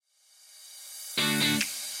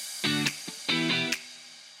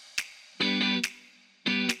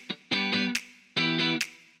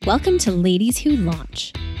Welcome to Ladies Who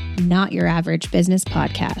Launch, not your average business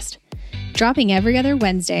podcast. Dropping every other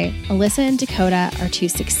Wednesday, Alyssa and Dakota are two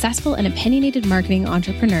successful and opinionated marketing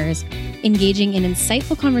entrepreneurs engaging in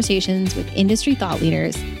insightful conversations with industry thought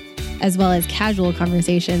leaders, as well as casual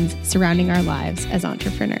conversations surrounding our lives as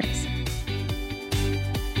entrepreneurs.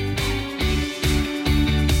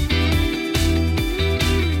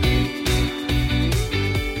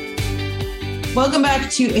 Welcome back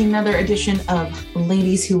to another edition of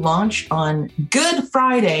Ladies Who Launch on Good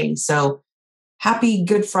Friday. So happy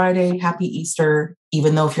Good Friday, happy Easter,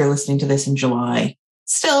 even though if you're listening to this in July,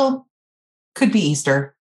 still could be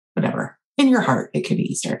Easter, whatever. In your heart, it could be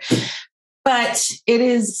Easter. But it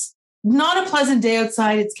is not a pleasant day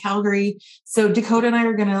outside. It's Calgary. So Dakota and I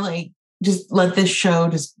are going to just let this show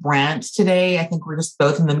just rant today. I think we're just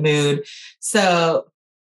both in the mood. So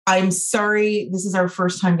I'm sorry. This is our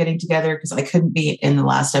first time getting together because I couldn't be in the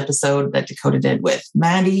last episode that Dakota did with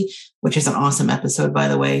Mandy, which is an awesome episode, by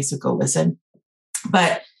the way. So go listen.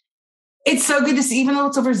 But it's so good to see, even though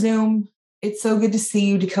it's over Zoom, it's so good to see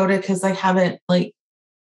you, Dakota, because I haven't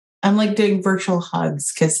I'm doing virtual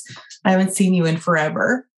hugs because I haven't seen you in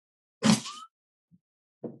forever.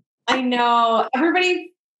 I know.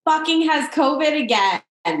 Everybody fucking has COVID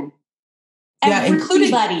again. Yeah,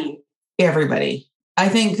 including everybody. I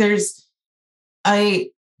think it's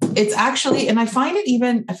actually, and I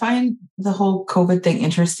find the whole COVID thing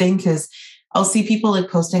interesting because I'll see people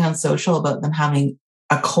posting on social about them having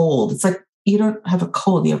a cold. It's like, you don't have a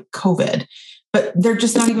cold, you have COVID, but they're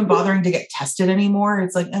just not even bothering to get tested anymore.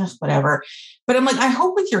 It's like, whatever. But I'm like, I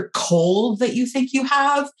hope with your cold that you think you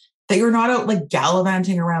have, that you're not out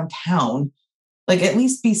gallivanting around town, at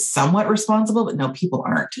least be somewhat responsible, but no, people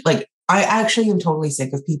aren't. I actually am totally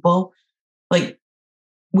sick of people.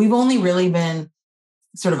 We've only really been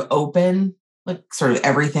sort of open, sort of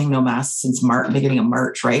everything, no masks since beginning of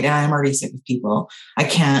March, right? And I'm already sick of people. I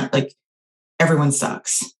can't, everyone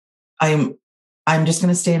sucks. I'm just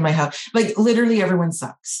going to stay in my house. Literally everyone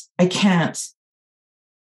sucks. I can't.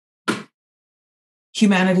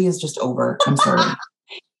 Humanity is just over. I'm sorry.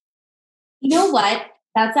 You know what?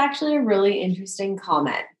 That's actually a really interesting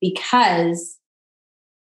comment because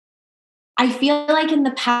I feel like in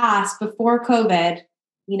the past, before COVID,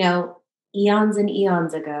 eons and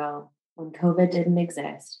eons ago, when COVID didn't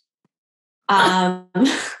exist, I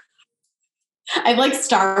have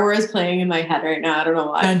Star Wars playing in my head right now. I don't know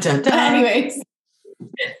why. Dun, dun, dun. But anyways,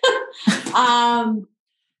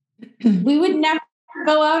 we would never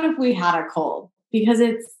go out if we had a cold because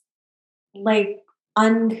it's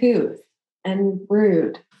uncouth and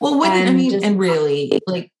rude. Well, really,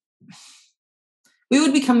 we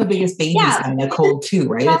would become the biggest babies having a cold too,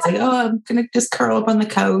 right? It's I'm going to just curl up on the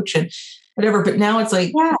couch and whatever. But now it's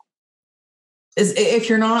if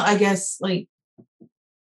you're not, I guess, dying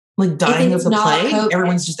of the plague, COVID,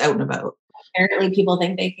 everyone's just out and about. Apparently people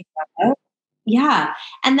think they can go out. Yeah.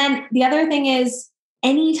 And then the other thing is,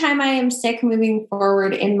 anytime I am sick moving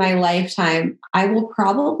forward in my lifetime, I will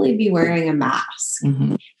probably be wearing a mask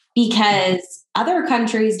because other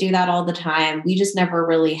countries do that all the time. We just never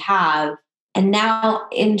really have. And now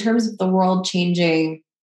in terms of the world changing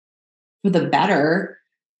for the better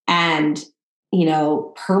and,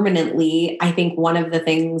 permanently, I think one of the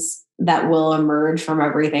things that will emerge from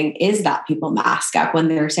everything is that people mask up when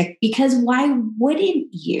they're sick, because why wouldn't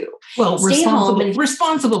you? Well,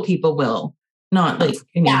 responsible people will not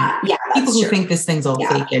people who think this thing's all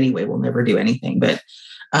fake anyway will never do anything. But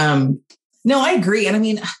no, I agree.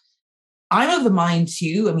 And I'm of the mind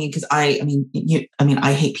too. Because I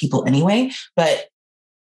hate people anyway, but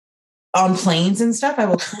on planes and stuff, I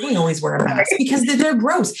will totally always wear a mask because they're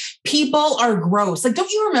gross. People are gross.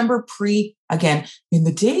 Don't you remember in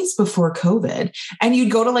the days before COVID, and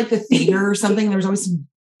you'd go to the theater or something, there was always some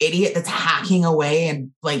idiot that's hacking away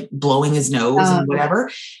and blowing his nose and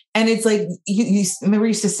whatever. And it's you remember, you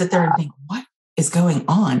used to sit there and think, what is going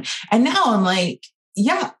on? And now I'm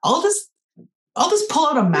I'll just pull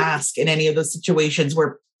out a mask in any of those situations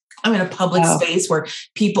where I'm in a public space where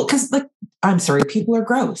people, because I'm sorry, people are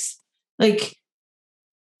gross.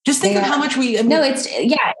 Just think of how much we. We could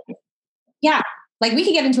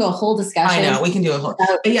get into a whole discussion. I know we can do a whole.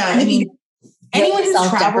 But anyone who's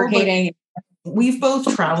traveled, we've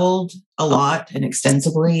both traveled a lot and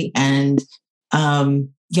extensively, and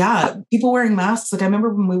people wearing masks. I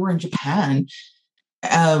remember when we were in Japan.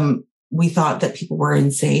 We thought that people were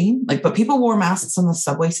insane, but people wore masks on the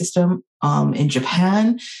subway system in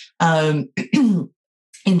Japan.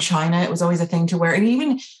 In China, it was always a thing to wear. And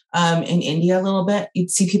even in India a little bit,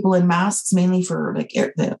 you'd see people in masks, mainly for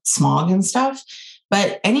the smog and stuff.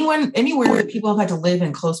 But anywhere that people have had to live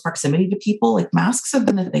in close proximity to people, like masks have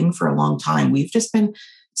been a thing for a long time. We've just been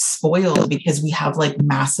spoiled because we have like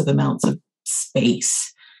massive amounts of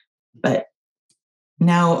space. But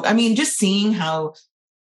now, I mean, just seeing how,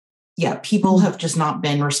 people have just not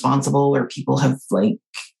been responsible, or people have like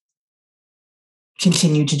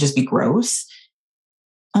continued to just be gross.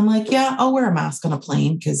 I'm like, I'll wear a mask on a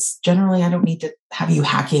plane because generally I don't need to have you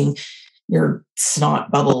hacking your snot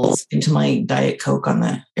bubbles into my Diet Coke on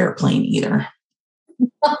the airplane either.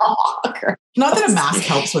 Not that a mask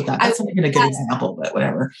helps with that. That's not even a good example, but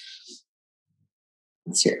whatever.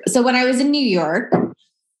 That's true. So when I was in New York,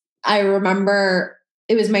 I remember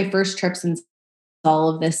it was my first trip since all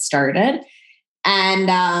of this started.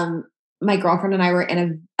 And my girlfriend and I were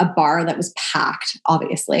in a bar that was packed,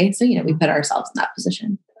 obviously. So, we put ourselves in that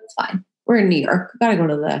position. That's fine. We're in New York. Gotta go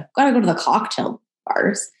to the cocktail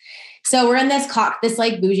bars. So we're in this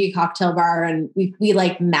like bougie cocktail bar, and we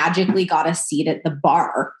like magically got a seat at the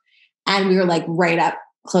bar, and we were like right up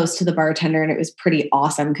close to the bartender. And it was pretty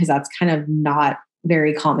awesome because that's kind of not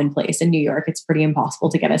very commonplace in New York. It's pretty impossible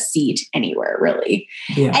to get a seat anywhere, really.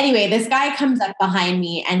 Yeah. Anyway, this guy comes up behind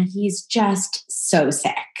me, and he's just so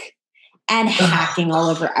sick and hacking all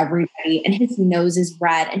over everybody. And his nose is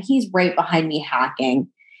red, and he's right behind me hacking.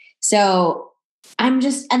 So and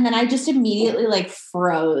then I just immediately like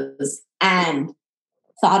froze and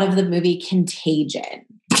thought of the movie Contagion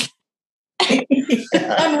and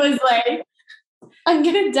was like, I'm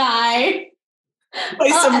going to die. By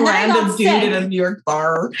some random dude in a New York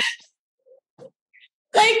bar.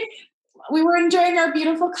 Like, we were enjoying our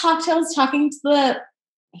beautiful cocktails, talking to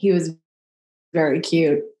he was very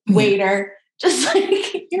cute, waiter, just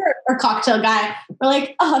like, you're a cocktail guy. We're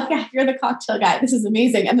like, oh yeah, you're the cocktail guy. This is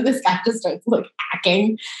amazing. And then this guy just starts like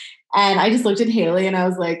hacking. And I just looked at Haley and I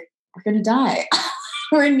was like, we're going to die.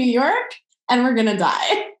 We're in New York and we're going to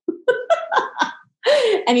die.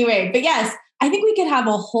 Anyway, but yes, I think we could have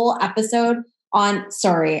a whole episode on,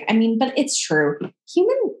 but it's true.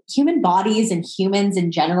 Human bodies and humans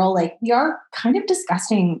in general, like we are kind of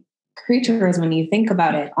disgusting creatures when you think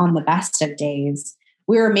about it on the best of days.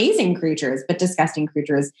 We're amazing creatures, but disgusting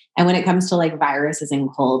creatures. And when it comes to like viruses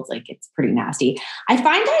and colds, like it's pretty nasty. I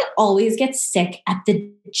find I always get sick at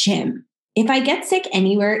the gym. If I get sick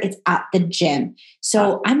anywhere, it's at the gym.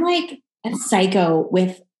 So I'm like a psycho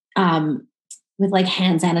with like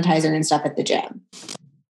hand sanitizer and stuff at the gym.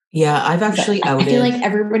 Yeah, I've actually outed. I feel like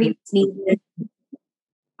everybody needs it.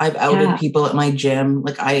 I've outed people at my gym.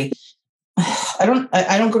 Like I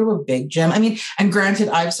don't go to a big gym. I mean, and granted,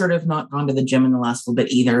 I've sort of not gone to the gym in the last little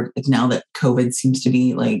bit either. Like now that COVID seems to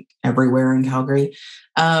be like everywhere in Calgary.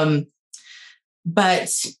 But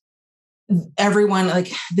everyone,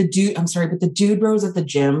 like the dude bros at the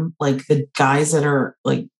gym, like the guys that are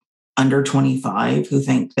like under 25 who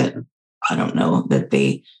think that, I don't know, that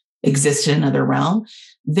they exist in another realm.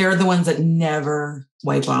 They're the ones that never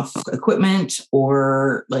wipe off equipment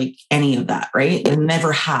or like any of that, right? And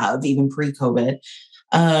never have, even pre-COVID.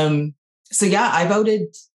 So yeah, I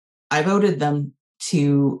voted them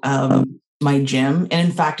to my gym. And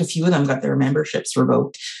in fact, a few of them got their memberships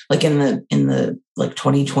revoked, like in the like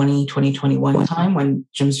 2020, 2021 time when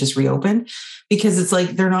gyms just reopened, because it's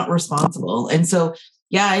like they're not responsible. And so,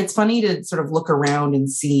 yeah, it's funny to sort of look around and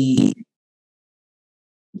see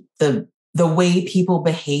the way people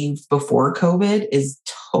behaved before COVID is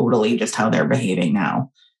totally just how they're behaving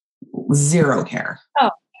now. Zero care.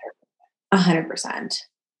 Oh, 100%.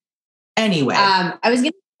 Anyway. I was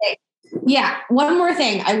going to say, one more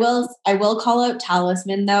thing. I will call out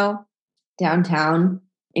Talisman though, downtown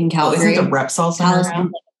in Calgary. Isn't the Repsol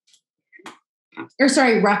somewhere?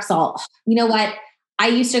 Repsol. You know what? I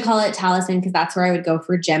used to call it Talisman because that's where I would go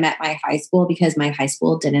for gym at my high school, because my high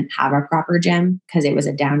school didn't have a proper gym because it was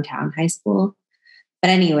a downtown high school. But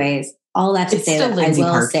anyways, all that to say that I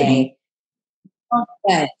will say,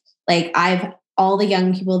 like all the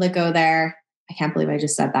young people that go there, I can't believe I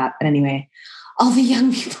just said that. But anyway, all the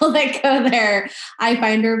young people that go there, I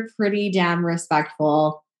find are pretty damn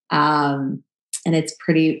respectful. And it's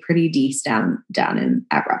pretty decent down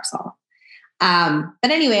at Repsol. But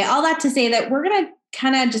anyway, all that to say that we're going to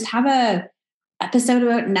kind of just have a episode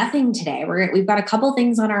about nothing today. We've got a couple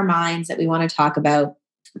things on our minds that we want to talk about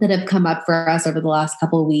that have come up for us over the last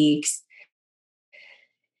couple of weeks.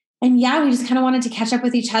 And yeah, we just kind of wanted to catch up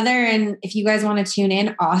with each other. And if you guys want to tune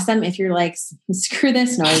in, awesome. If you're like, screw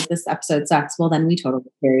this noise, this episode sucks, well, then we totally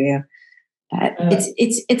hear you. But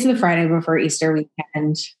it's the Friday before Easter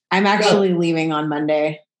weekend. I'm actually leaving on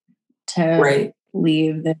Monday to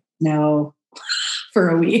leave the snow for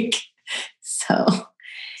a week. So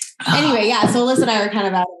anyway, so Alyssa and I were kind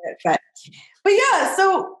of out of it. But yeah,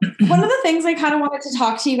 so one of the things I kind of wanted to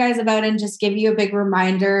talk to you guys about and just give you a big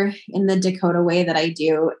reminder in the Dakota way that I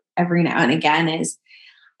do every now and again is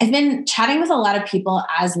I've been chatting with a lot of people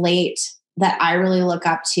as late that I really look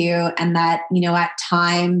up to, and that, you know, at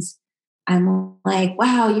times I'm like,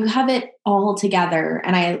 wow, you have it all together.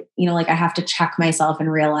 And I, you know, like I have to check myself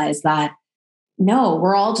and realize that no,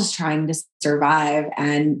 we're all just trying to survive,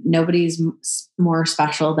 and nobody's more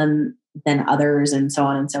special than others, and so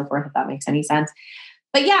on and so forth, if that makes any sense.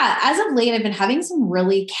 But yeah, as of late, I've been having some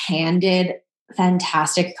really candid,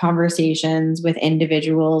 fantastic conversations with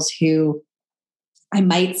individuals who I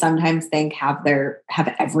might sometimes think have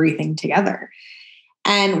everything together.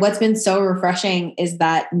 And what's been so refreshing is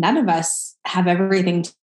that none of us have everything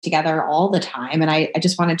together all the time. And I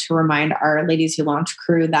just wanted to remind our Ladies Who Launch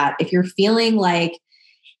crew that if you're feeling like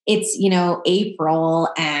it's, you know, April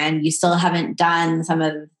and you still haven't done some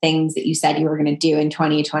of the things that you said you were going to do in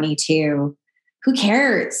 2022, who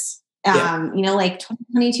cares? Yeah. You know, like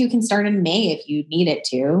 2022 can start in May if you need it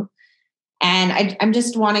to. And I'm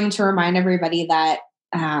just wanting to remind everybody that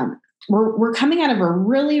we're coming out of a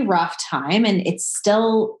really rough time, and it's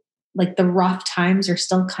still like the rough times are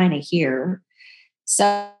still kind of here.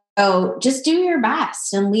 So just do your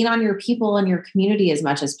best and lean on your people and your community as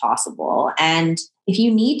much as possible. And if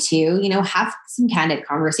you need to, you know, have some candid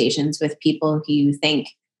conversations with people who you think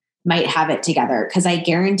might have it together, because I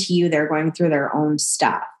guarantee you they're going through their own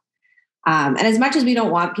stuff. And as much as we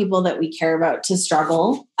don't want people that we care about to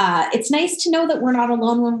struggle, it's nice to know that we're not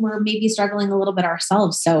alone when we're maybe struggling a little bit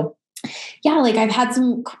ourselves. So yeah, like I've had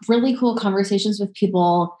some really cool conversations with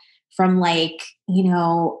people from like, you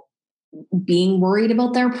know, being worried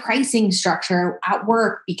about their pricing structure at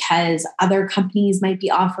work because other companies might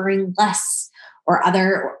be offering less, or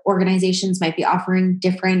other organizations might be offering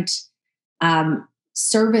different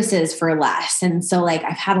services for less. And so like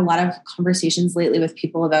I've had a lot of conversations lately with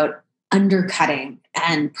people about undercutting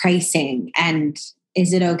and pricing, and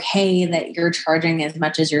is it okay that you're charging as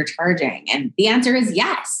much as you're charging? And the answer is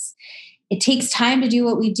yes. It takes time to do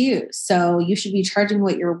what we do, so you should be charging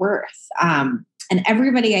what you're worth. And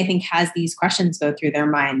everybody, I think, has these questions go through their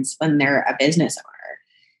minds when they're a business owner.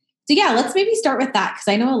 So yeah, let's maybe start with that, because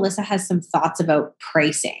I know Alyssa has some thoughts about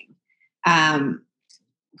pricing.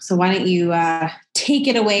 So why don't you take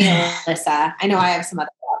it away, Alyssa? I know I have some other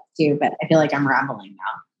thoughts too, but I feel like I'm rambling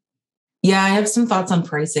now. Yeah, I have some thoughts on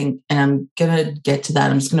pricing, and I'm going to get to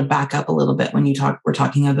that. I'm just going to back up a little bit when we're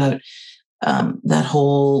talking about that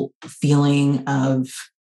whole feeling of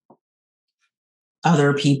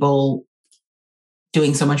other people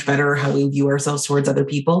doing so much better, how we view ourselves towards other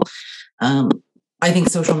people. I think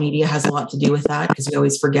social media has a lot to do with that, because we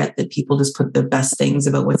always forget that people just put the best things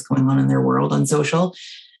about what's going on in their world on social.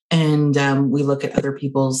 And we look at other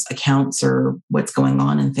people's accounts or what's going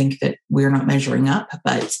on and think that we're not measuring up,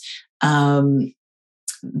 but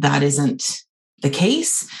that isn't the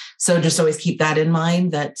case. So just always keep that in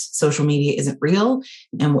mind, that social media isn't real,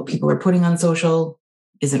 and what people are putting on social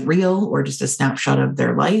isn't real, or just a snapshot of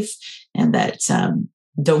their life. And that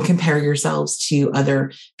don't compare yourselves to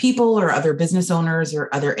other people or other business owners or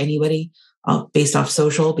other anybody based off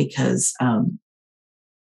social, because I'm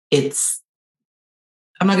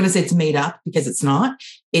not going to say it's made up, because it's not.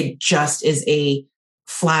 It just is a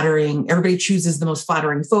flattering, everybody chooses the most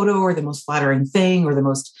flattering photo or the most flattering thing or the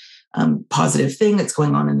most positive thing that's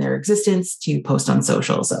going on in their existence to post on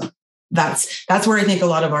social. So that's where I think a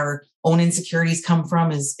lot of our own insecurities come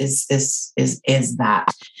from, is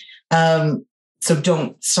that. So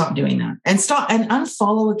don't stop doing that, and stop and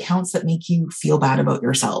unfollow accounts that make you feel bad about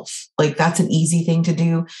yourself. Like that's an easy thing to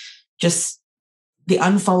do. Just the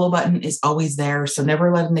unfollow button is always there. So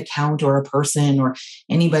never let an account or a person or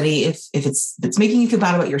anybody, if it's making you feel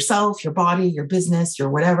bad about yourself, your body, your business, your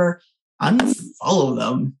whatever, unfollow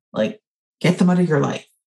them. Like get them out of your life.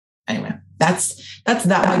 Anyway, that's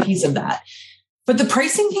my piece of that. But the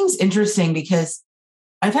pricing thing's interesting, because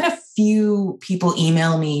I've had a few people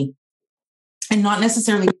email me, and not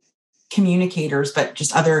necessarily communicators, but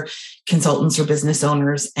just other consultants or business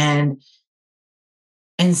owners, and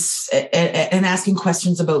asking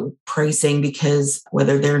questions about pricing, because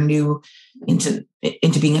whether they're new into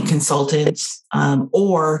being a consultant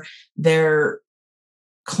or their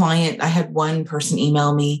client. I had one person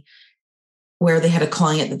email me where they had a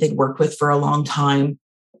client that they'd worked with for a long time,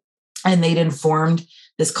 and they'd informed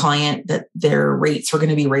this client that their rates were going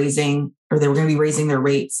to be raising, or they were going to be raising their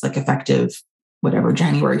rates like effective whatever,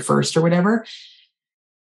 January 1st or whatever.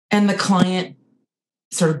 And the client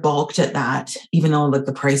sort of balked at that, even though like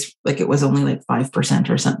the price, like it was only like 5%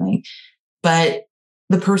 or something. But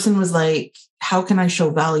the person was like, how can I show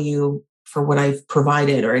value for what I've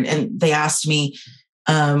provided, and they asked me,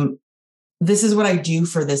 this is what I do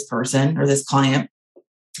for this person or this client.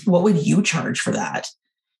 What would you charge for that?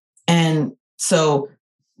 And so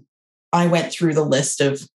I went through the list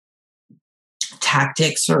of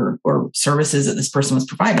tactics or services that this person was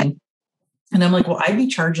providing. And I'm like, well, I'd be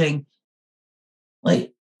charging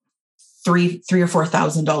like $3,000 or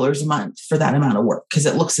 $4,000 a month for that amount of work, because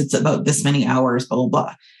it's about this many hours, blah, blah,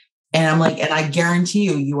 blah. And I'm like, and I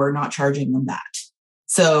guarantee you are not charging them that.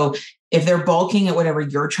 So if they're bulking at whatever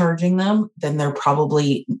you're charging them, then they're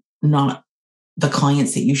probably not the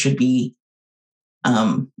clients that you should be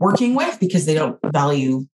working with, because they don't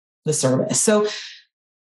value the service. So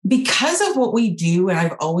because of what we do,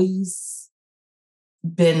 and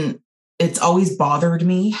it's always bothered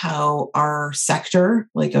me how our sector,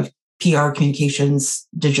 like of PR, communications,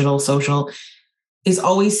 digital, social, is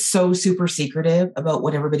always so super secretive about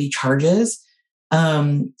what everybody charges,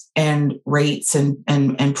 and rates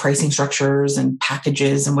and pricing structures and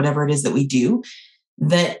packages and whatever it is that we do,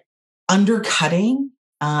 that undercutting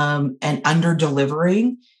and under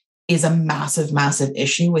delivering is a massive, massive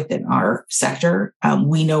issue within our sector.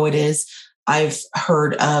 We know it is. I've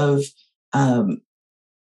heard of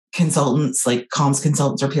consultants, like comms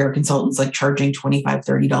consultants or PR consultants, like charging $25,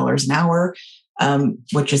 $30 an hour,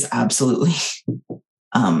 which is absolutely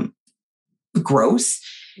gross.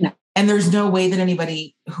 No. And there's no way that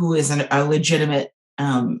anybody who is a legitimate,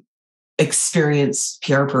 experienced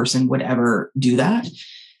PR person would ever do that.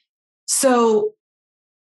 So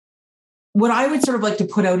what I would sort of like to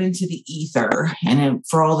put out into the ether, and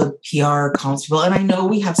for all the PR comms people, and I know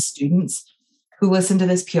we have students who listen to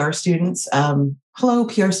this, PR students. Hello,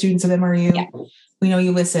 PR students of MRU. Yeah. We know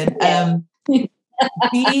you listen.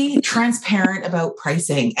 Be transparent about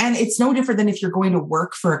pricing. And it's no different than if you're going to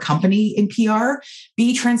work for a company in PR.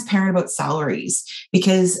 Be transparent about salaries,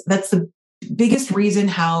 because that's the biggest reason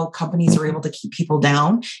how companies are able to keep people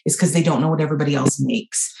down, is because they don't know what everybody else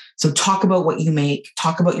makes. So talk about what you make,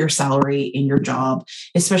 talk about your salary in your job,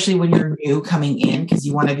 especially when you're new coming in, because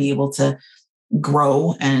you want to be able to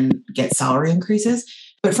grow and get salary increases.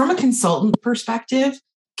 But from a consultant perspective,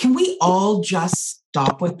 can we all just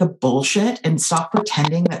stop with the bullshit and stop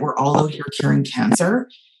pretending that we're all out here curing cancer?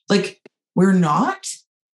 Like, we're not.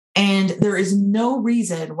 And there is no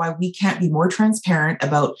reason why we can't be more transparent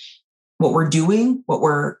about what we're doing, what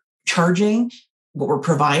we're charging, what we're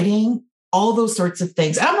providing, all those sorts of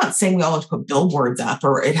things. I'm not saying we all have to put billboards up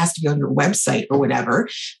or it has to be on your website or whatever,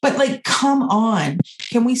 but like, come on.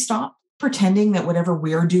 Can we stop pretending that whatever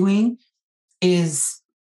we're doing is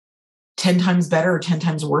 10 times better or 10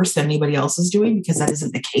 times worse than anybody else is doing? Because that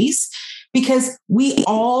isn't the case. Because we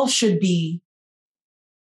all should be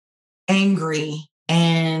angry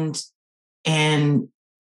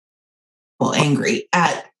angry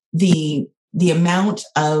at the amount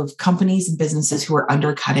of companies and businesses who are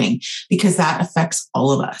undercutting, because that affects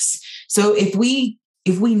all of us. So if we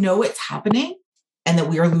know it's happening and that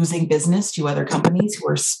we are losing business to other companies who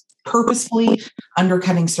are purposefully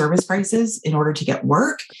undercutting service prices in order to get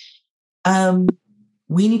work,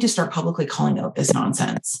 we need to start publicly calling out this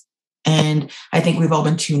nonsense. And I think we've all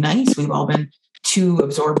been too nice. We've all been too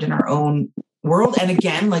absorbed in our own world. And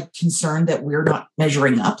again, like, concerned that we're not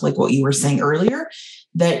measuring up, like what you were saying earlier,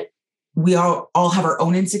 that we all have our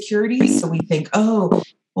own insecurities. So we think, oh,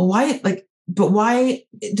 well, why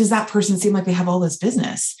does that person seem like they have all this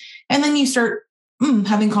business? And then you start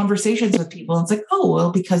having conversations with people. And it's like, oh,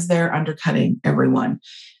 well, because they're undercutting everyone.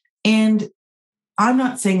 And I'm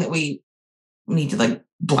not saying that we need to like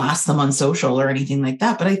blast them on social or anything like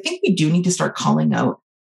that, but I think we do need to start calling out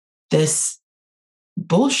this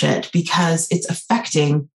bullshit, because it's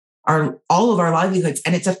affecting all of our livelihoods,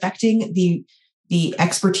 and it's affecting the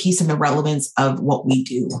expertise and the relevance of what we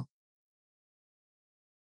do.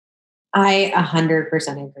 I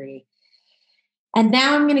 100% agree. And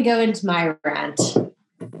now I'm going to go into my rant.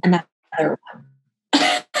 Another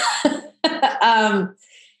one.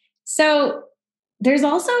 So there's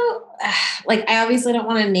also, like, I obviously don't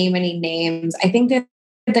want to name any names. I think that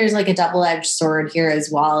there's like a double-edged sword here as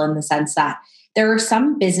well, in the sense that there are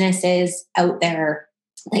some businesses out there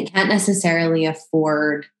that can't necessarily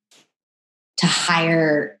afford to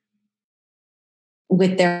hire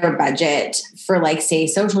with their budget for, like, say,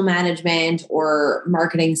 social management or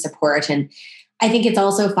marketing support. And I think it's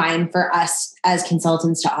also fine for us as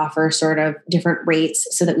consultants to offer sort of different rates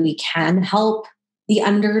so that we can help the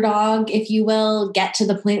underdog, if you will, get to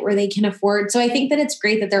the point where they can afford. So I think that it's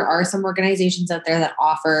great that there are some organizations out there that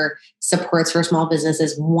offer supports for small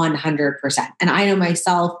businesses 100%. And I know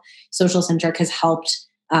myself, Social Centric has helped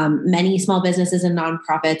many small businesses and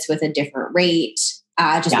nonprofits with a different rate.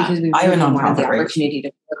 because we I have a really wanted the nonprofit, right? opportunity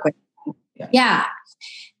to work with them. Yeah.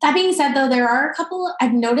 That being said, though, there are a couple,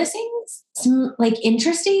 I'm noticing some like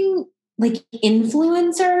interesting, like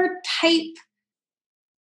influencer type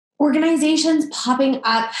organizations popping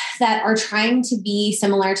up that are trying to be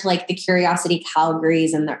similar to like the Curiosity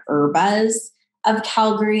Calgarys and the Urbas of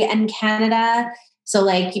Calgary and Canada. So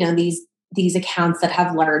like, you know, these accounts that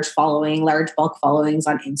have large bulk followings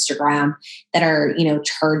on Instagram that are, you know,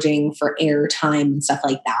 charging for airtime and stuff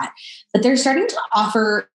like that. But they're starting to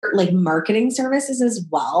offer like marketing services as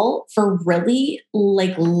well for really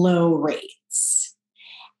like low rates.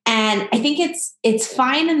 And I think it's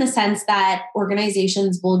fine in the sense that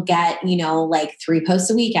organizations will get, you know, like 3 posts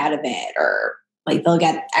a week out of it, or like they'll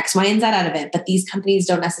get X, Y, and Z out of it. But these companies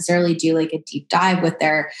don't necessarily do like a deep dive with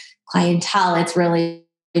their clientele. It's really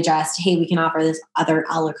just, hey, we can offer this other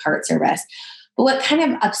a la carte service. But what kind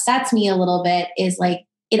of upsets me a little bit is like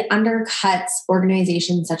it undercuts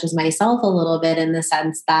organizations such as myself a little bit, in the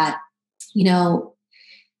sense that, you know,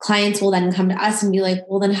 clients will then come to us and be like,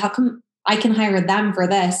 well, then how come I can hire them for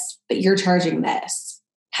this, but you're charging this?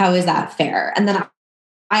 How is that fair? And then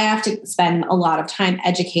I have to spend a lot of time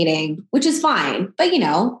educating, which is fine, but you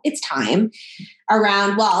know, it's time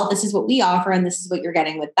around, well, this is what we offer and this is what you're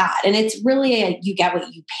getting with that. And it's really a you get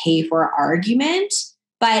what you pay for argument.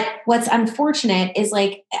 But what's unfortunate is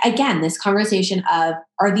like, again, this conversation of,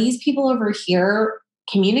 are these people over here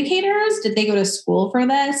communicators? Did they go to school for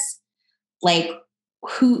this? Like,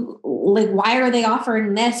 why are they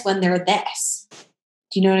offering this when they're this?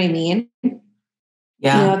 Do you know what I mean?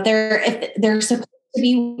 Yeah. You know, if they're supposed to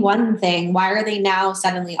be one thing, why are they now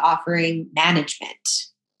suddenly offering management?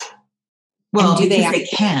 Well, because they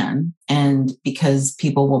can, and because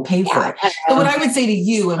people will pay for it. So what I would say to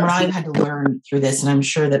you, and what I've had to learn through this, and I'm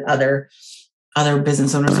sure that other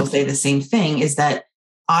business owners will say the same thing, is that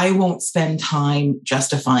I won't spend time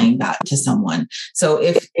justifying that to someone. So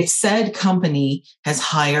if said company has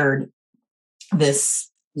hired this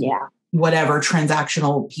whatever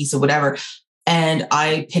transactional piece of whatever, and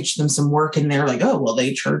I pitch them some work and they're like, oh, well,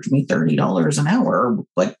 they charge me $30 an hour, or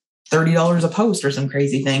like $30 a post or some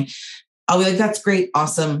crazy thing, I'll be like, that's great.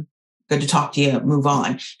 Awesome. Good to talk to you. Move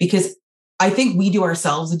on. Because I think we do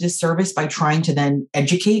ourselves a disservice by trying to then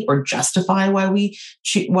educate or justify why we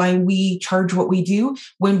charge what we do,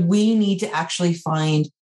 when we need to actually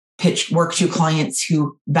pitch work to clients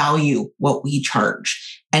who value what we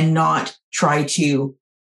charge, and not try to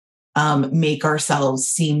make ourselves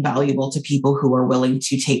seem valuable to people who are willing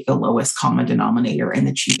to take the lowest common denominator and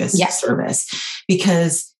the cheapest service,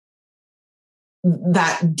 because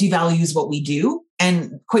that devalues what we do.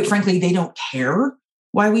 And quite frankly, they don't care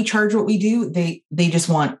why we charge what we do. They're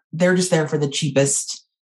just there for the cheapest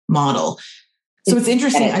model. So it's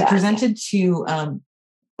interesting. I presented to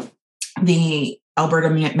the Alberta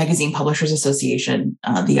Magazine Publishers Association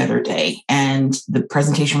the other day, and the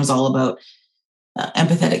presentation was all about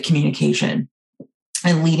empathetic communication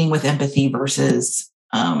and leading with empathy versus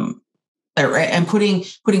and putting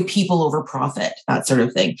people over profit, that sort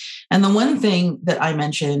of thing. And the one thing that I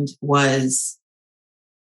mentioned was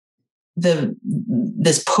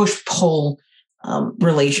this push-pull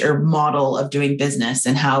relation or model of doing business,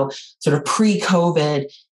 and how sort of pre-COVID,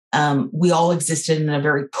 we all existed in a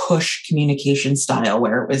very push communication style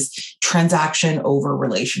where it was transaction over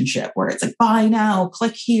relationship, where it's like, buy now,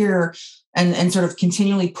 click here, and sort of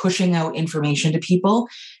continually pushing out information to people.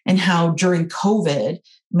 And how during COVID,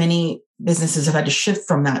 many businesses have had to shift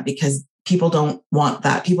from that because people don't want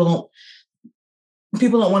that. People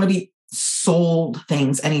don't want to be sold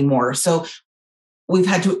things anymore. So we've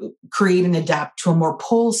had to create and adapt to a more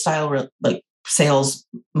pull style, like sales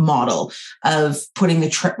model of putting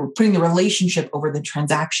the relationship over the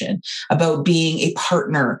transaction, about being a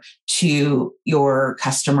partner to your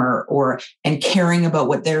customer and caring about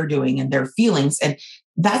what they're doing and their feelings. And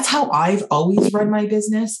that's how I've always run my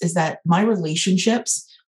business, is that my relationships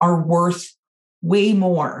are worth way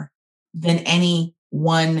more than any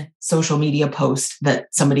one social media post that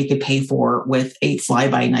somebody could pay for with a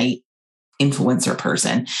fly-by-night influencer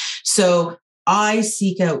person. So I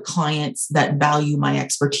seek out clients that value my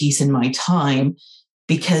expertise and my time,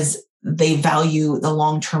 because they value the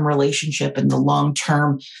long-term relationship and the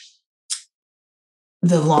long-term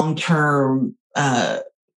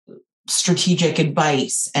strategic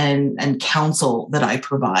advice and counsel that I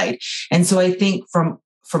provide. And so I think from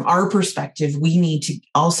our perspective, we need to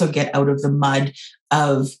also get out of the mud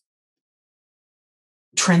of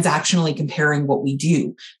transactionally comparing what we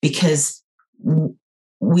do, because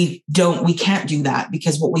we can't do that,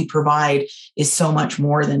 because what we provide is so much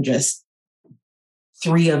more than just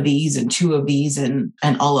 3 of these and 2 of these and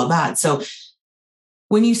all of that. So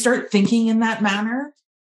when you start thinking in that manner,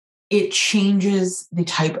 it changes the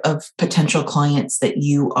type of potential clients that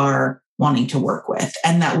you are wanting to work with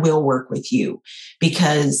and that will work with you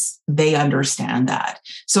because they understand that.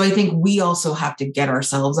 So I think we also have to get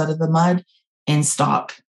ourselves out of the mud and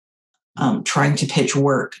stop trying to pitch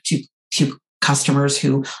work to customers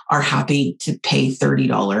who are happy to pay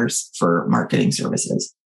 $30 for marketing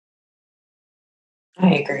services.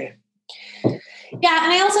 I agree. Yeah.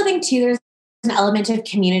 And I also think too, there's an element of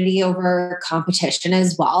community over competition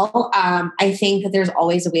as well. I think that there's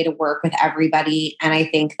always a way to work with everybody. And I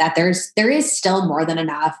think that there is still more than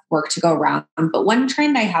enough work to go around. But one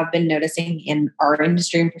trend I have been noticing in our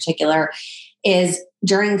industry in particular is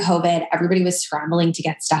during COVID, everybody was scrambling to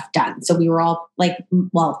get stuff done. So we were all like,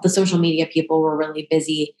 well, the social media people were really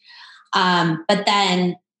busy. But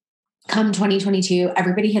then come 2022,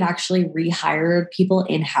 everybody had actually rehired people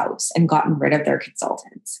in-house and gotten rid of their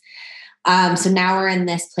consultants. So now we're in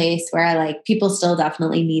this place where like people still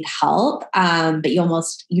definitely need help. But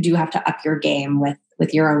you do have to up your game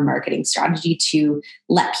with your own marketing strategy to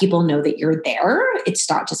let people know that you're there. It's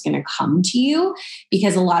not just going to come to you,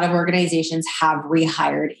 because a lot of organizations have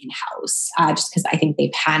rehired in-house just because I think they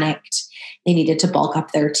panicked. They needed to bulk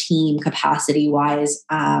up their team capacity wise.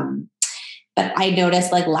 But I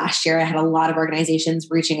noticed like last year, I had a lot of organizations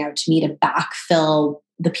reaching out to me to backfill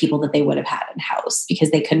the people that they would have had in-house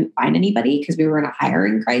because they couldn't find anybody because we were in a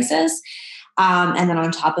hiring crisis. And then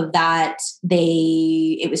on top of that,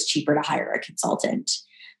 it was cheaper to hire a consultant,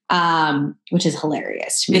 which is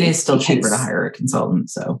hilarious to me. It is still cheaper to hire a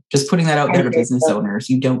consultant. So just putting that out there to business owners,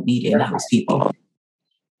 you don't need in-house people.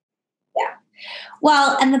 Yeah.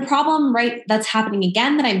 Well, and the problem, right, that's happening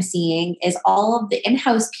again that I'm seeing is all of the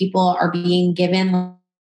in-house people are being given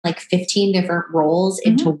like 15 different roles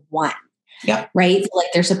into one. Yeah. Right. So like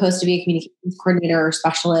they're supposed to be a communications coordinator or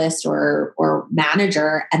specialist or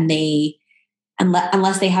manager, and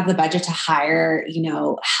unless they have the budget to hire,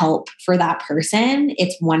 help for that person,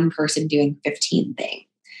 it's one person doing 15 things.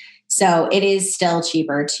 So it is still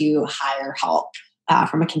cheaper to hire help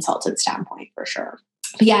from a consultant standpoint for sure.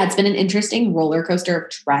 But yeah, it's been an interesting roller coaster of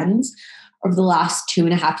trends over the last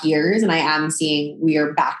 2.5 years. And I am seeing we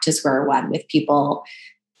are back to square one with people.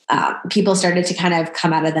 People started to kind of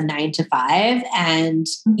come out of the 9 to 5. And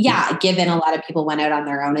yeah, given a lot of people went out on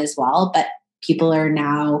their own as well, but people are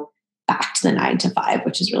now back to the 9 to 5,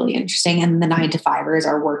 which is really interesting. And the 9 to 5ers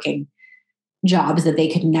are working jobs that they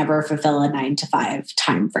could never fulfill a 9 to 5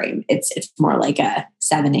 timeframe. It's more like a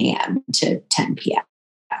 7 a.m. to 10 p.m.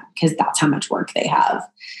 because that's how much work they have.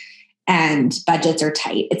 And budgets are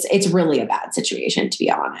tight. It's really a bad situation, to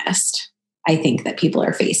be honest. I think that people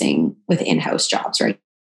are facing with in-house jobs right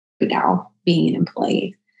now, being an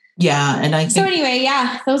employee. Yeah. And I think so anyway,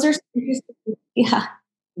 yeah, those are interesting. Yeah.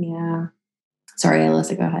 Sorry,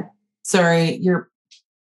 Alyssa, go ahead. Sorry,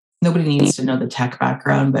 nobody needs to know the tech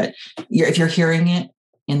background, but if you're hearing it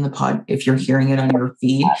in the pod, if you're hearing it on your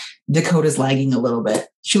feed, Dakota's lagging a little bit.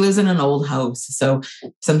 She lives in an old house, so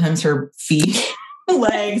sometimes her feed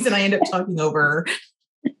lags and I end up talking over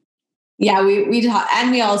her. Yeah, we talk,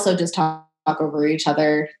 and we also just talk over each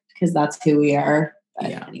other because that's who we are.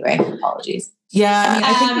 But anyway, apologies. Yeah,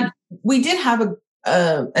 I think we did have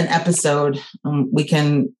an episode. We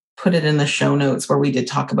can put it in the show notes where we did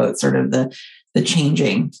talk about sort of the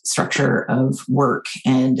changing structure of work.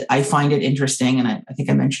 And I find it interesting, and I think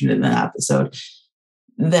I mentioned it in an episode,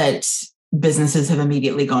 that businesses have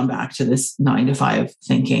immediately gone back to this 9 to 5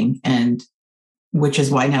 thinking, and which is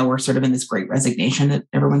why now we're sort of in this great resignation that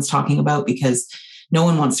everyone's talking about, because no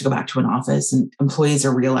one wants to go back to an office, and employees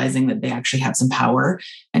are realizing that they actually have some power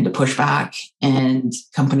and to push back. And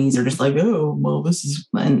companies are just like, oh, well,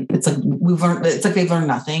 and it's like they've learned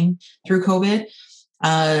nothing through COVID.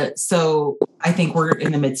 So I think we're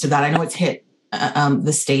in the midst of that. I know it's hit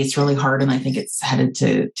the States really hard, and I think it's headed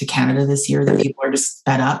to Canada this year, that people are just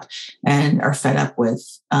fed up with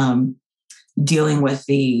dealing with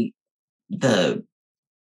the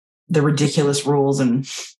ridiculous rules and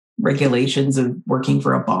regulations of working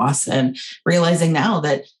for a boss, and realizing now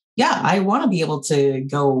that, I want to be able to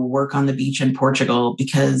go work on the beach in Portugal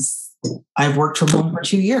because I've worked from home for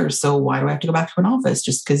 2 years. So why do I have to go back to an office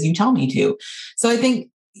just because you tell me to? So I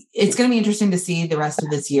think it's going to be interesting to see the rest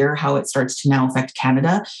of this year, how it starts to now affect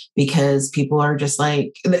Canada, because people are just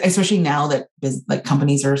like, especially now that like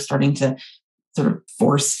companies are starting to sort of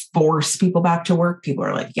force people back to work. People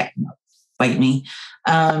are like, bite me.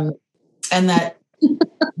 And that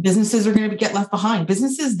businesses are going to get left behind.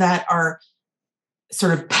 Businesses that are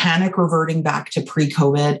sort of panic reverting back to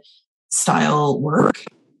pre-COVID style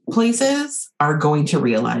workplaces are going to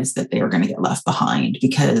realize that they are going to get left behind,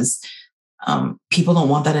 because People don't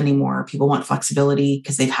want that anymore. People want flexibility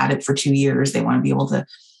because they've had it for 2 years. They want to be able to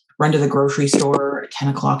run to the grocery store at 10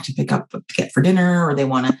 o'clock to pick up to get for dinner, or they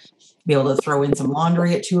want to be able to throw in some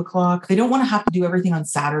laundry at 2 o'clock. They don't want to have to do everything on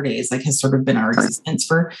Saturdays, like has sort of been our existence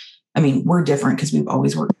for, we're different because we've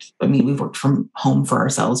always worked. We've worked from home for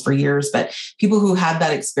ourselves for years, but people who had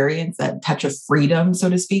that experience, that touch of freedom, so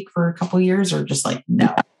to speak, for a couple of years are just like,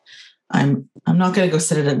 no, I'm not going to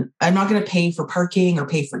go I'm not going to pay for parking or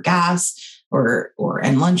pay for gas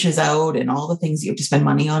and lunches out and all the things you have to spend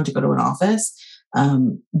money on to go to an office,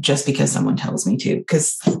 just because someone tells me to.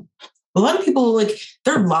 Because a lot of people, like,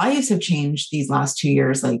 their lives have changed these last 2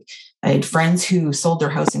 years. Like, I had friends who sold their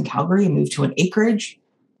house in Calgary and moved to an acreage.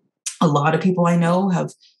 A lot of people I know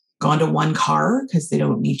have gone to one car because they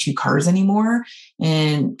don't need 2 cars anymore,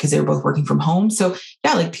 and because they're both working from home. So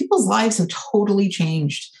yeah, like, people's lives have totally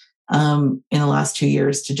changed in the last 2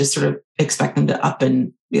 years to just sort of expect them to up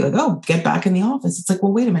and be like, oh, get back in the office. It's like,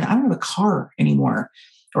 well, wait a minute, I don't have a car anymore.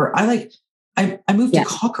 Or I moved to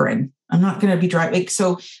Cochrane. I'm not going to be driving.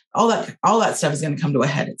 So all that stuff is going to come to a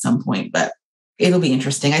head at some point, but it'll be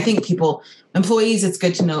interesting. I think employees, it's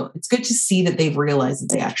good to know, it's good to see that they've realized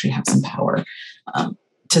that they actually have some power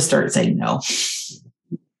to start saying no.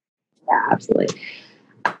 Yeah, absolutely.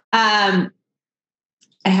 I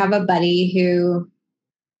have a buddy who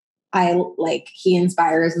he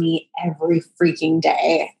inspires me every freaking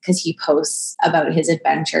day because he posts about his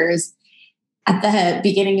adventures. At the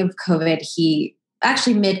beginning of COVID,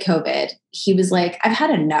 mid-COVID, he was like, I've had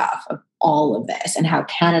enough of all of this and how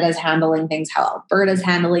Canada's handling things, how Alberta's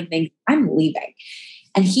handling things. I'm leaving.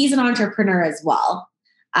 And he's an entrepreneur as well.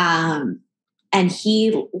 And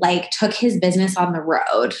he took his business on the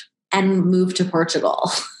road and moved to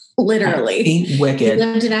Portugal, literally. Wicked. He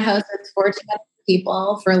lived in a house with 14 other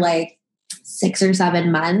people for 6 or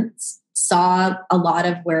 7 months, saw a lot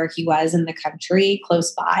of where he was in the country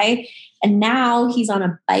close by. And now he's on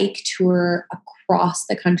a bike tour across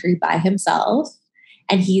the country by himself.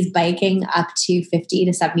 And he's biking up to 50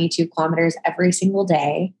 to 72 kilometers every single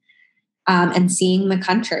day and seeing the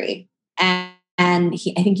country. And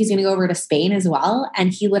I think he's going to go over to Spain as well.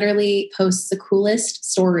 And he literally posts the coolest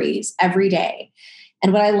stories every day.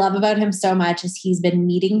 And what I love about him so much is he's been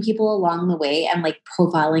meeting people along the way and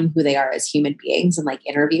profiling who they are as human beings and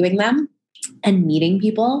interviewing them and meeting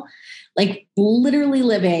people, literally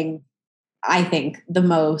living, I think, the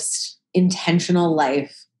most intentional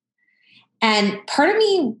life. And part of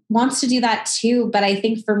me wants to do that too. But I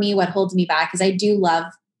think for me, what holds me back is I do love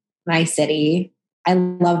my city. I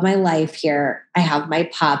love my life here. I have my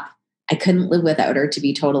pup. I couldn't live without her, to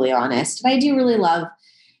be totally honest. But I do really love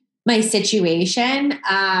my situation.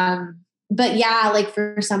 But yeah,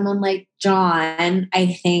 for someone like John,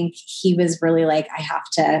 I think he was really I have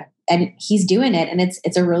to, and he's doing it. And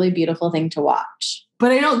it's a really beautiful thing to watch.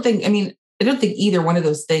 But I don't think either one of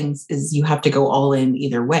those things is you have to go all in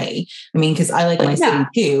either way. Because I like my city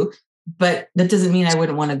too, but that doesn't mean I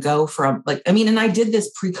wouldn't want to go from and I did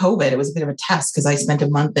this pre-COVID. It was a bit of a test because I spent a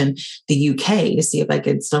month in the UK to see if I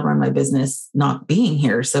could still run my business not being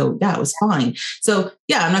here. So yeah, it was fine. So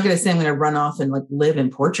yeah, I'm not going to say I'm going to run off and live in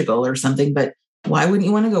Portugal or something, but why wouldn't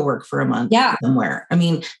you want to go work for a month somewhere?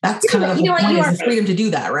 That's kind of the point, is the freedom to do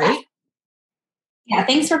that, right? Yeah.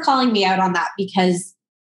 Thanks for calling me out on that, because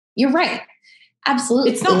you're right.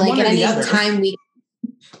 Absolutely. It's not one or the other.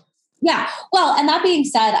 Yeah. Well, and that being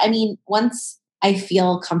said, once I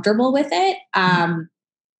feel comfortable with it,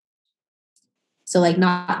 so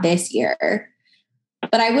not this year,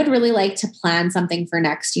 but I would really like to plan something for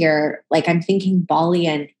next year. I'm thinking Bali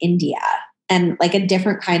and India, and a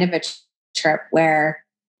different kind of a trip where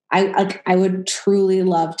I would truly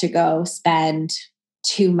love to go spend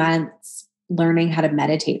 2 months learning how to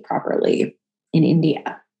meditate properly in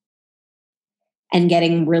India. And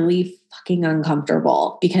getting really fucking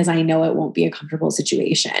uncomfortable, because I know it won't be a comfortable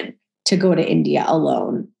situation to go to India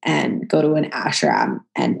alone and go to an ashram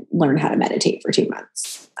and learn how to meditate for 2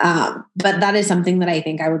 months. But that is something that I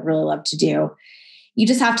think I would really love to do. You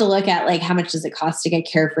just have to look at how much does it cost to get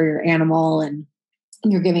care for your animal, and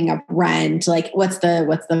you're giving up rent. What's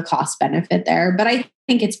the cost benefit there? But I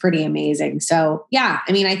think it's pretty amazing. So yeah,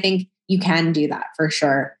 I think you can do that for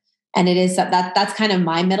sure. And it is that's kind of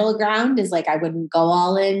my middle ground, is I wouldn't go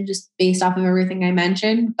all in just based off of everything I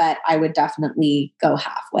mentioned, but I would definitely go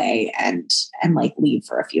halfway and leave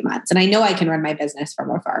for a few months. And I know I can run my business from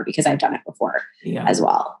afar because I've done it before as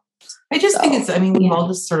well. I just think it's, we've all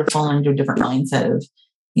just sort of fallen into a different mindset of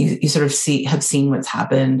you sort of have seen what's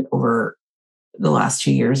happened over the last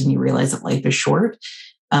 2 years, and you realize that life is short.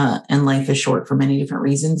 And life is short for many different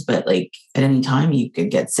reasons, but at any time you could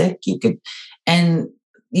get sick, and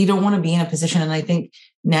you don't want to be in a position. And I think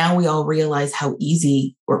now we all realize how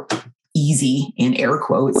easy in air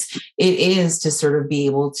quotes it is to sort of be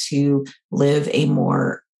able to live a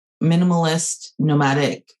more minimalist,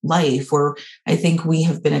 nomadic life, where I think we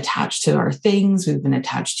have been attached to our things. We've been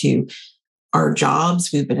attached to our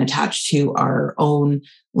jobs. We've been attached to our own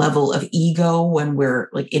level of ego when we're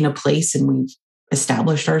like in a place and we've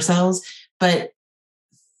established ourselves. But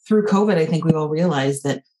through COVID, I think we've all realized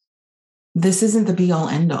that this isn't the be all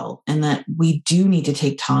end all, and that we do need to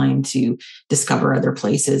take time to discover other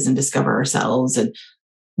places and discover ourselves. And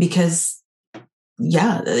because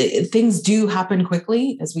things do happen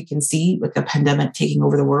quickly, as we can see with the pandemic taking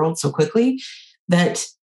over the world so quickly, that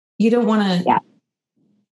you don't want to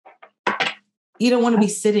be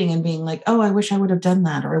sitting and being like, oh, I wish I would have done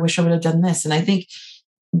that, or I wish I would have done this. And I think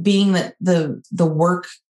being that the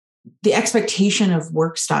expectation of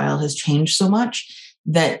work style has changed so much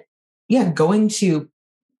that, going to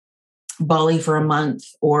Bali for a month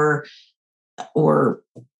or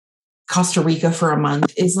Costa Rica for a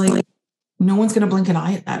month is like, no one's going to blink an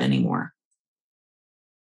eye at that anymore.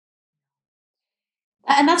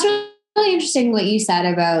 And that's really interesting what you said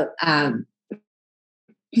about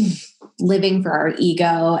living for our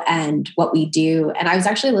ego and what we do. And I was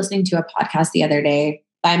actually listening to a podcast the other day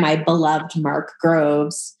by my beloved Mark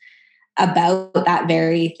Groves about that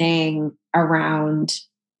very thing around,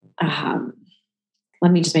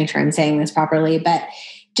 let me just make sure I'm saying this properly, but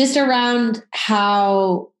just around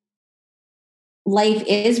how life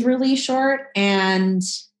is really short. And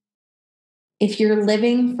if you're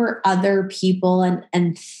living for other people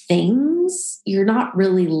and things, you're not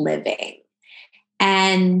really living.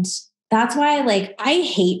 And that's why, like, I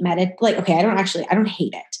hate I don't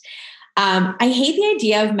hate it. I hate the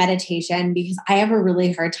idea of meditation because I have a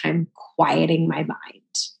really hard time quieting my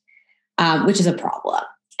mind, which is a problem.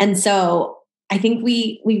 And so I think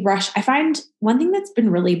we rush. I find one thing that's been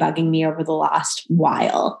really bugging me over the last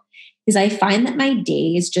while is I find that my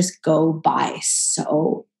days just go by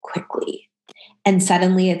so quickly. And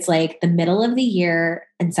suddenly it's like the middle of the year,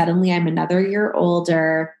 and suddenly I'm another year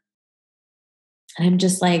older. And I'm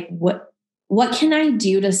just like, what can I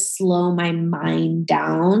do to slow my mind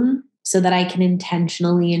down so that I can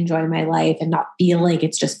intentionally enjoy my life and not feel like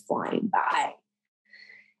it's just flying by?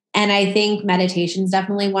 And I think meditation is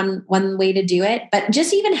definitely one way to do it. But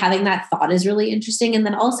just even having that thought is really interesting. And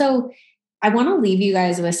then also, I want to leave you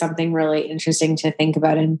guys with something really interesting to think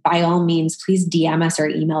about. And by all means, please DM us or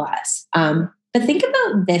email us. But think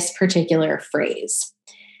about this particular phrase.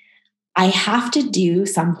 I have to do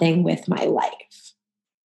something with my life.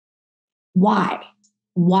 Why?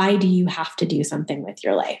 Why do you have to do something with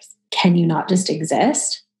your life? Can you not just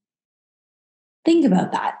exist? Think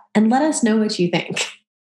about that and let us know what you think.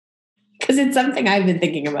 Because it's something I've been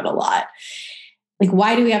thinking about a lot. Like,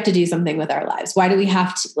 why do we have to do something with our lives? Why do we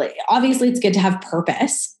have to, like, obviously it's good to have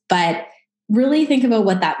purpose, but really think about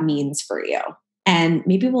what that means for you. And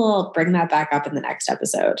maybe we'll bring that back up in the next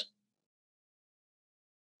episode.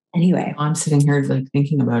 Anyway. I'm sitting here like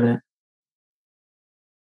thinking about it.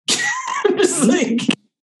 I'm just like,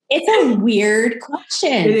 it's a weird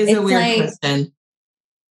question. It is a weird question.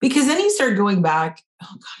 Because then you start going back. Oh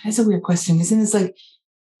God, that's a weird question. Isn't this like,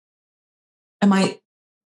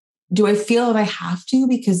 do I feel that I have to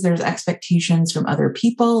because there's expectations from other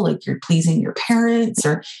people, like you're pleasing your parents,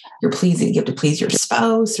 or you have to please your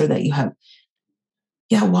spouse, or that you have,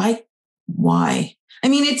 why? I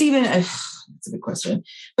mean, it's even, it's a good question,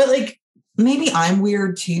 but like, maybe I'm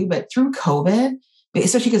weird too, but through COVID,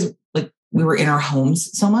 especially because like we were in our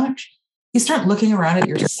homes so much, you start looking around at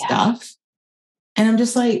your stuff. And I'm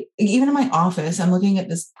just like, even in my office, I'm looking at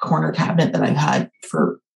this corner cabinet that I've had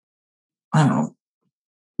for, I don't know,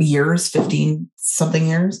 years, 15 something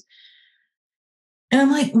years. And I'm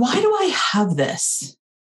like, why do I have this?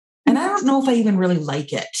 And I don't know if I even really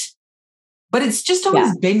like it, but it's just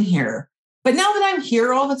always been here. But now that I'm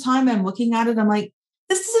here all the time, I'm looking at it, I'm like,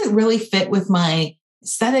 this doesn't really fit with my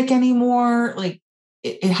aesthetic anymore. Like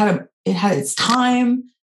it had its time,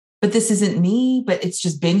 but this isn't me, but it's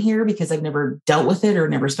just been here because I've never dealt with it or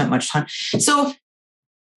never spent much time. So,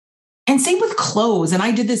 and same with clothes. And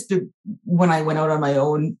I did this when I went out on my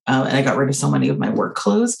own and I got rid of so many of my work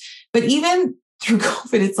clothes. But even through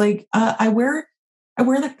COVID, it's like I wear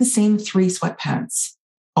like the same 3 sweatpants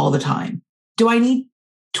all the time. Do I need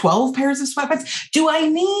 12 pairs of sweatpants? Do I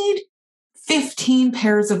need 15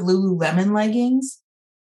 pairs of Lululemon leggings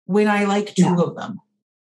when I like 2 of them?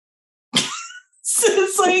 So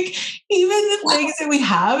it's like, even the things that we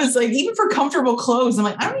have, it's like, even for comfortable clothes, I'm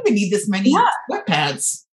like, I don't even need this many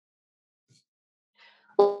sweatpants.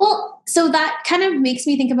 Well, So that kind of makes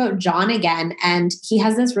me think about John again. And he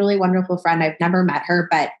has this really wonderful friend. I've never met her,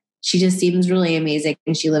 but she just seems really amazing.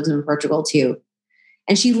 And she lives in Portugal too.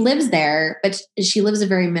 And she lives there, but she lives a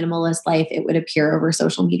very minimalist life, it would appear, over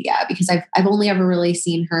social media, because I've only ever really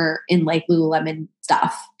seen her in like Lululemon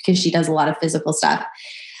stuff, because she does a lot of physical stuff,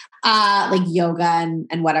 like yoga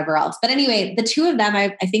and whatever else. But anyway, the two of them, I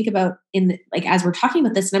think about like, as we're talking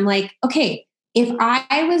about this, and I'm like, okay, if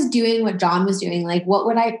I was doing what John was doing, like, what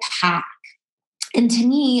would I pack? And to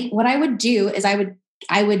me, what I would do is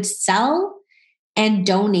I would sell and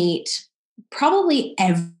donate probably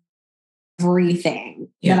everything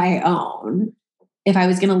that I own. If I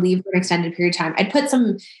was going to leave for an extended period of time, I'd put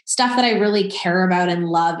some stuff that I really care about and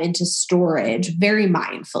love into storage very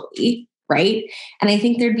mindfully, right? And I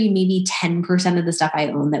think there'd be maybe 10% of the stuff I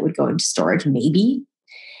own that would go into storage, maybe.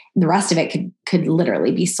 The rest of it could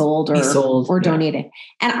literally be sold or donated.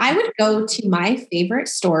 And I would go to my favorite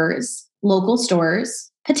stores, local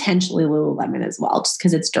stores, potentially Lululemon as well, just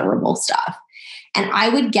because it's durable stuff. And I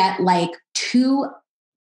would get like 2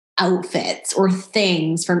 outfits or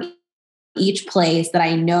things from each place that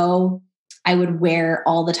I know I would wear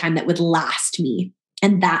all the time that would last me.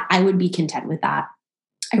 And that I would be content with that.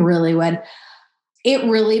 I really would. It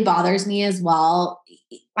really bothers me as well.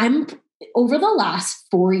 Over the last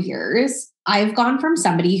 4 years, I've gone from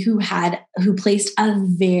somebody who placed a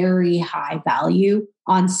very high value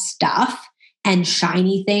on stuff and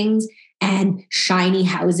shiny things and shiny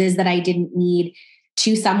houses that I didn't need,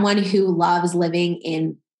 to someone who loves living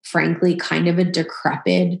in, frankly, kind of a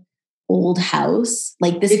decrepit old house.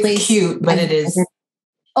 Like this place, cute, but it is.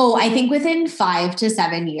 Oh, I think within 5 to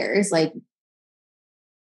 7 years, like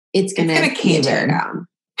it's gonna tear down.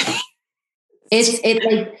 It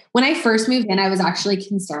like when I first moved in, I was actually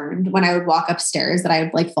concerned when I would walk upstairs that I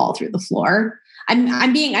would like fall through the floor. I'm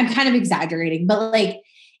kind of exaggerating, but like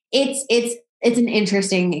it's an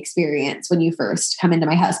interesting experience when you first come into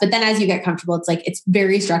my house. But then as you get comfortable, it's like, it's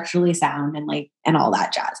very structurally sound and all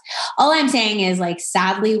that jazz. All I'm saying is, like,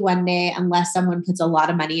 sadly, one day, unless someone puts a lot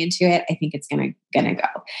of money into it, I think it's gonna go.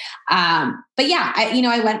 But yeah,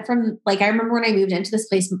 I went from, like, I remember when I moved into this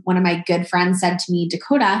place, one of my good friends said to me,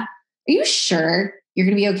 Dakota, are you sure you're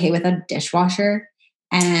going to be okay with a dishwasher?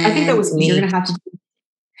 And I think that was me. You're going to have to.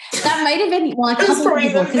 That might have been, well, a couple of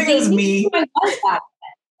people, because they knew who I was back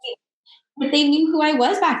then. But they knew who I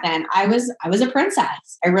was back then. I was a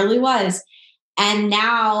princess. I really was. And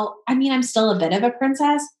now, I mean, I'm still a bit of a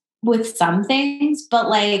princess with some things, but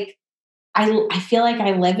like, I feel like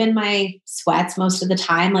I live in my sweats most of the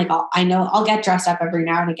time. Like I'll get dressed up every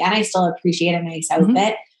now and again. I still appreciate a nice outfit.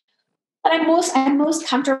 Mm-hmm. But I'm most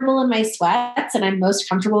comfortable in my sweats, and I'm most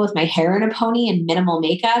comfortable with my hair in a pony and minimal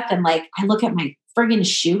makeup. And like, I look at my friggin'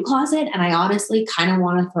 shoe closet and I honestly kind of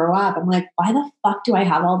want to throw up. I'm like, why the fuck do I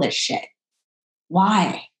have all this shit?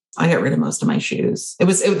 Why? I got rid of most of my shoes.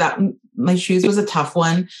 My shoes was a tough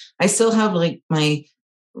one. I still have like my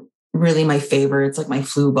favorites, like my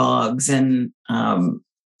Flu Bogs and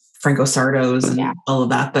Franco Sardos and all of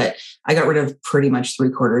that. But I got rid of pretty much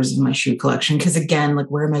 3/4 of my shoe collection. Cause again, like,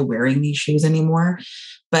 where am I wearing these shoes anymore?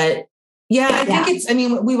 But I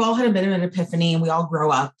think we've all had a bit of an epiphany and we all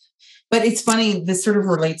grow up. But it's funny, this sort of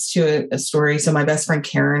relates to a story. So my best friend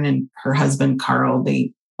Karen and her husband Carl,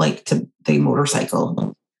 they motorcycle.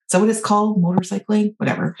 Is that what it's called? Motorcycling?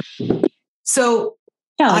 Whatever. So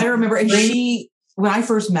I remember, and when I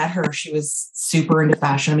first met her, she was super into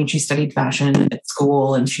fashion. I mean, she studied fashion at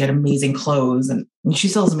school and she had amazing clothes, and she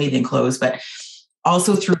still has amazing clothes, but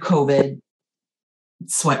also through COVID,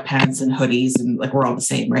 sweatpants and hoodies, and like, we're all the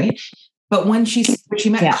same, right? But when she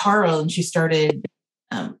met Carl and she started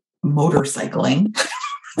motorcycling,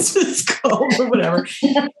 that's what it's called, or whatever,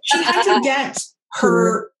 she had to get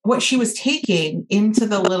what she was taking into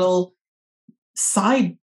the little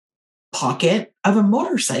side pocket of a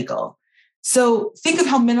motorcycle. So think of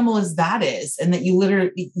how minimalist that is. And that you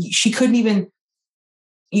can't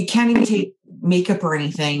even take makeup or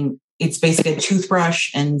anything. It's basically a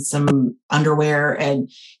toothbrush and some underwear.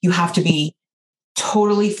 And you have to be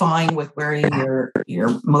totally fine with wearing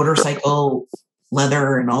your motorcycle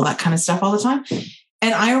leather and all that kind of stuff all the time.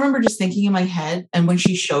 And I remember just thinking in my head, and when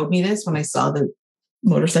she showed me this, when I saw the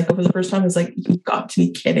motorcycle for the first time, I was like, you've got to be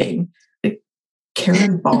kidding. Like,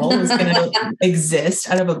 Karen Ball is going to exist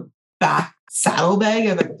out of a back saddlebag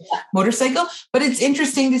of a motorcycle. But it's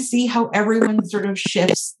interesting to see how everyone sort of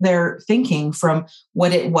shifts their thinking from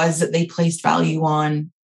what it was that they placed value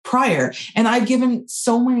on prior. And I've given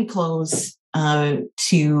so many clothes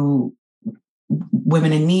to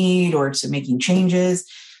women in need or to making changes,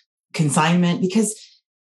 consignment, because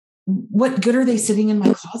what good are they sitting in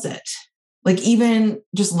my closet? Like even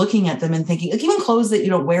just looking at them and thinking, like even clothes that you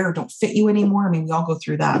don't wear or don't fit you anymore. I mean, we all go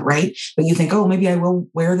through that, right? But you think, oh, maybe I will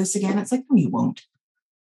wear this again. It's like, no, you won't.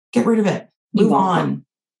 Get rid of it. Move on.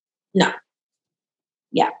 No.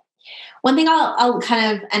 Yeah. One thing I'll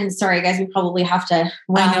kind of, and sorry guys, we probably have to.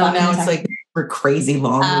 I know now it's like we're crazy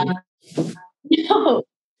long.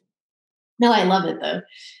 No, I love it though.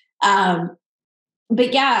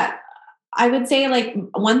 But yeah, I would say like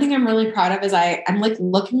one thing I'm really proud of is I'm like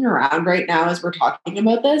looking around right now as we're talking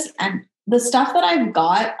about this, and the stuff that I've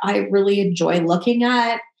got, I really enjoy looking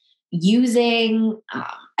at, using.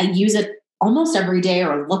 I use it almost every day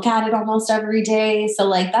or look at it almost every day. So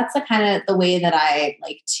like, that's the kind of the way that I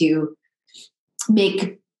like to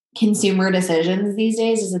make consumer decisions these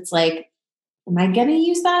days is it's like, am I going to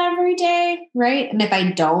use that every day? Right. And if I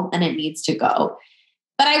don't, then it needs to go.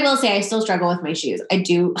 But I will say I still struggle with my shoes. I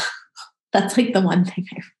do. That's like the one thing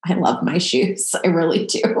I love my shoes. I really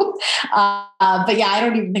do. But yeah, I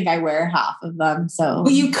don't even think I wear half of them. So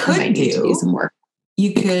well, you could do some work.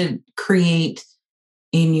 You could create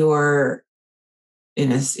in your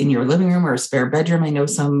living room or a spare bedroom. I know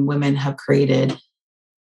some women have created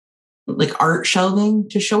like art shelving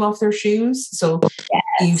to show off their shoes. So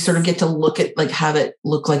you sort of get to look at like have it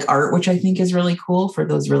look like art, which I think is really cool for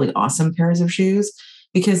those really awesome pairs of shoes.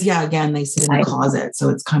 Because again, they sit in the closet. So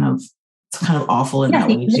it's kind of awful in that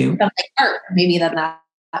way too. Like art, maybe then that.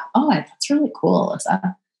 Oh, that's really cool. I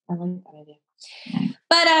like that idea.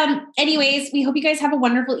 But anyways, we hope you guys have a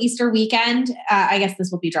wonderful Easter weekend. I guess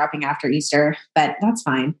this will be dropping after Easter, but that's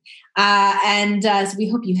fine. So we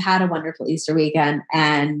hope you had a wonderful Easter weekend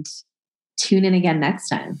and tune in again next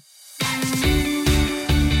time.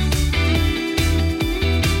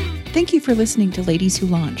 Thank you for listening to Ladies Who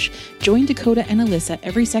Launch. Join Dakota and Alyssa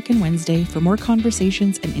every second Wednesday for more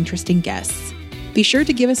conversations and interesting guests. Be sure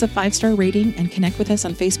to give us a 5-star rating and connect with us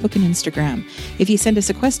on Facebook and Instagram. If you send us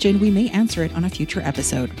a question, we may answer it on a future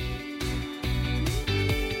episode.